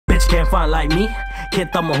can't find like me, can't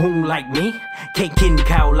thumb a hoon like me, can't kin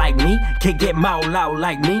cow like me, can't get mow loud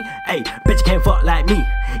like me. Hey, bitch can't fuck like me,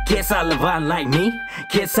 can't salivate like me,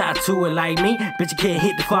 can't side to it like me, bitch you can't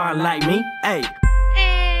hit the farm like me. Hey, leg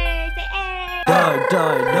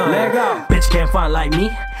out. Bitch can't find like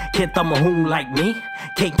me, can't thumb a hoon like me,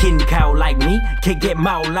 can't kin cow like me, can't get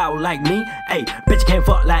mow loud like me. Hey, bitch can't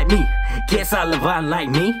fuck like me, can't salivate like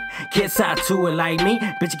me, can't side to it like me,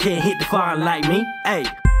 bitch you can't hit the farm like me. Hey,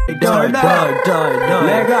 leg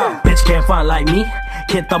out. Bitch can't find like me,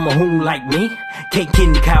 can't thumb a hoon like me, can't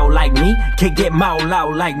kin cow like me, can't get mow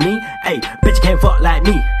loud like me. Hey, bitch can't fuck like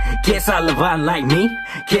me, can't salivate like me,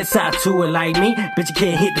 can't side to it like me, bitch you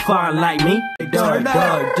can't hit the farm like me. Leg out.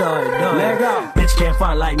 Bitch can't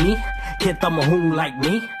find like me, can't thumb a hoon like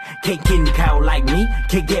me, can't kin cow like me,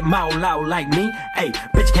 can't get mow loud like me. Hey,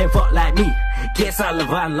 bitch can't fuck like me, can't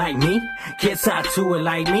salivate like me, can't side to it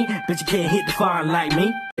like me, bitch you can't hit the farm like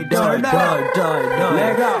me. Leg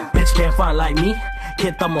out. Bitch can't find like me,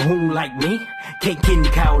 can't thumb a hoon like me, can't kin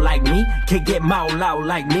cow like me, can't get mow loud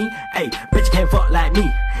like me. Hey, bitch can't fuck like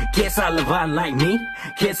me, can't salivate like me,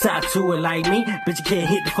 can't side to it like me, bitch you can't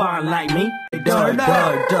hit the farm like me. Leg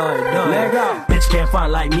out. Bitch can't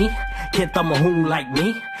find like me, can't thumb a hoon like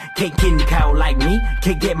me, can't kin cow like me,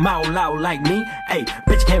 can't get mow loud like me. Hey,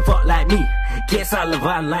 bitch can't fuck like me, can't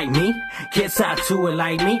salivate like me, can't side to it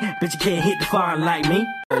like me, bitch you can't hit the farm like me.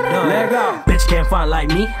 Leg out. Bitch can't find like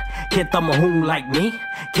me, can't thumb a hoon like me,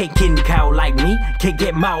 can't kin cow like me, can't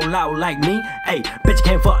get mow loud like me. Hey, bitch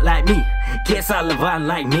can't fuck like me, can't salivate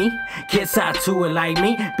like me, can't side to it like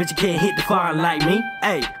me, bitch you can't hit the farm like me.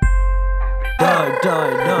 Hey,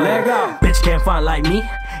 leg out. Bitch can't find like me,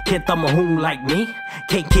 can't thumb a hoon like me,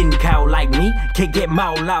 can't kin cow like me, can't get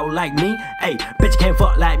mow loud like me. Hey, bitch can't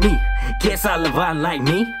fuck like me, can't salivate like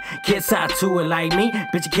me, can't side to it like me,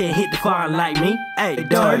 bitch you can't hit the farm like me. Hey,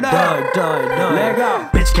 leg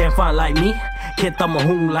out. Bitch can't find like me, can't thumb a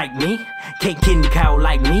hoon like me, can't kin cow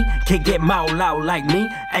like me, can't get mow loud like me.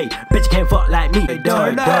 Hey, bitch can't fuck like me. Leg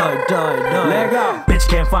out. Bitch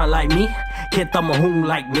can't find like me, can't thumb a hoon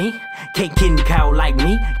like me, can't kin cow like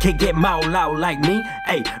me, can't get mow loud like me.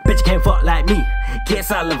 Hey, bitch can't fuck like me, can't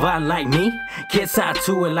salivate like me, can't side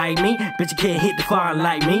to it like me, bitch you can't hit the farm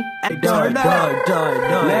like me. Leg out.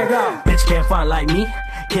 Bitch can't find like me,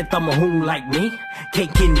 can't thumb a hoon like me,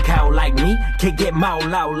 can't kin cow like me, can't get mow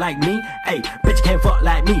loud like me. Hey, bitch can't fuck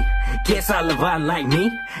like me, can't salivate like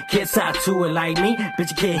me, can't side to it like me, bitch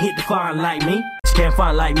you can't hit the farm like me. Can't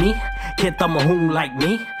find like me, can't thumb a hoon like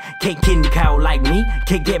me, can't kin cow like me,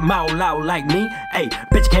 can't get mow loud like me. Hey,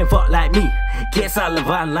 bitch can't fuck like me, can't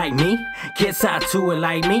salivate like me, can't side to it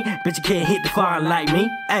like me, bitch you can't hit the farm like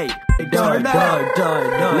me. Hey, leg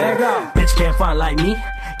out. Bitch can't find like me,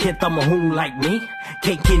 can't thumb a hoon like me,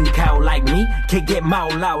 can't kin cow like me, can't get mow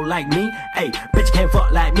loud like me. Hey, bitch can't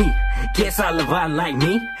fuck like me, can't salivate like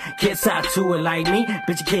me, can't side to it like me,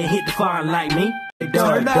 bitch you can't hit the farm like me. Leg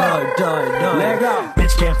out.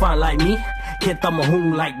 Bitch can't find like me, can't thumb a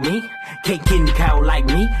hoon like me, can't kin cow like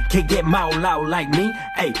me, can't get mow loud like me.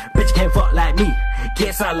 Hey, bitch can't fuck like me,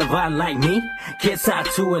 can't salivate like me, can't side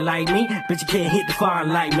to it like me, bitch you can't hit the farm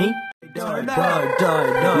like me. Leg out.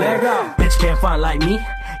 Bitch can't find like me,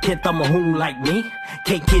 can't thumb a hoon like me,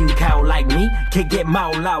 can't kin cow like me, can't get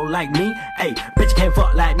mow loud like me. Hey, bitch can't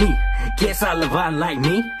fuck like me, can't salivate like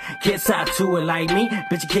me, can't side to it like me,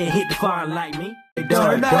 bitch you can't hit the farm like me. Leg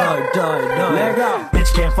out.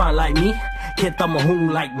 Bitch can't find like me, can't thumb a hoon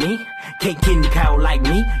like me, can't kin cow like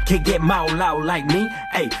me, can't get mow loud like me.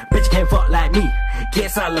 Hey, bitch can't fuck like me,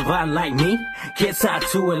 can't salivate like me, can't side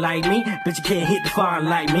to it like me, bitch you can't hit the farm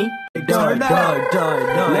like me. Leg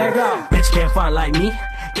out. Bitch can't find like me,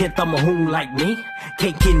 can't thumb a hoon like me,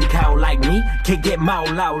 can't kin cow like me, can't get mow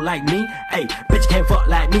loud like me. Hey, bitch can't fuck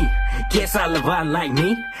like me, can't salivate like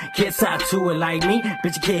me, can't side to it like me,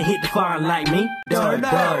 bitch you can't hit the farm like me. Leg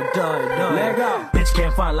out. Bitch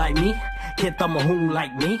can't find like me, can't thumb a hoon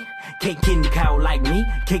like me, can't kin cow like me,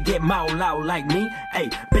 can't get mow loud like me. Hey,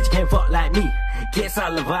 bitch can't fuck like me, can't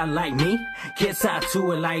salivate like me, can't side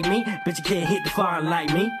to it like me, bitch you can't hit the farm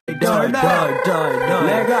like me. Leg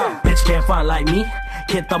out. Bitch can't find like me,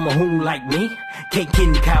 can't thumb a hoon like me, can't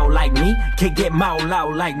kin cow like me, can't get mow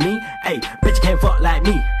loud like me. Hey, bitch can't fuck like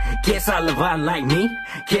me, can't salivate like me,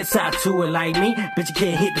 can't side to it like me, bitch you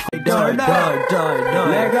can't hit the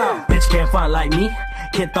leg out. Bitch can't find like me,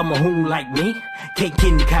 can't thumb a hoon like me, can't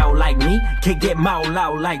kin cow like me, can't get mow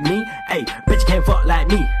loud like me. Hey, bitch can't fuck like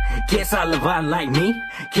me, can't salivate like me,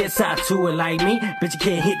 can't side to it like me, bitch you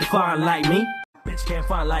can't hit the farm like me. Bitch can't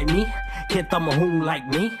find like me, can't thumb a hoon like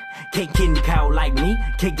me, can't kin cow like me,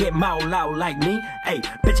 can't get mow loud like me. Hey,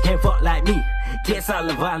 bitch can't fuck like me, Can't style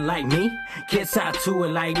Levine like me. Can't style to it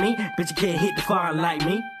like me. Bitch, you can't hit the Fawn like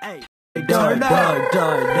me. Hey. Done.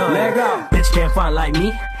 Let go. Bitch can't find like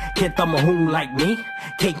me. Can't thumb a hoon like me.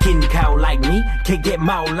 Can't kin cow like me. Can't get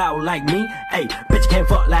mouth loud like me. Hey, bitch can't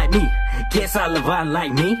fuck like me. Can't style Levine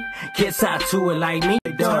like me. Can't style to it like me.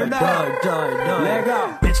 Done. Let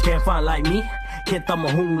go. Bitch can't find like me. Can't thumb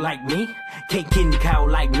a hoon like me. Can't kin cow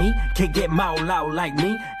like me. Can't get mouth loud like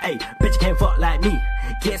me. Hey, bitch can't fuck like me.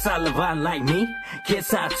 Can't style Levine like me. Can't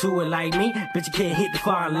style to it like me. Bitch you can't hit the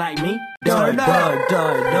Fawn like me. Done.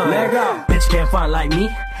 Let go. Bitch can't find like me.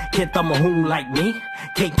 Can't thumb a hoon like me.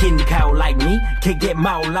 Can't kin cow like me. Can't get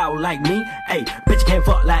mouth loud like me. Hey, bitch can't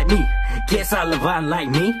fuck like me. Can't style Levine like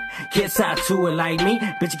me. Can't style to it like me.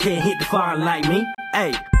 Bitch you can't hit the Fawn like me.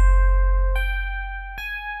 Hey.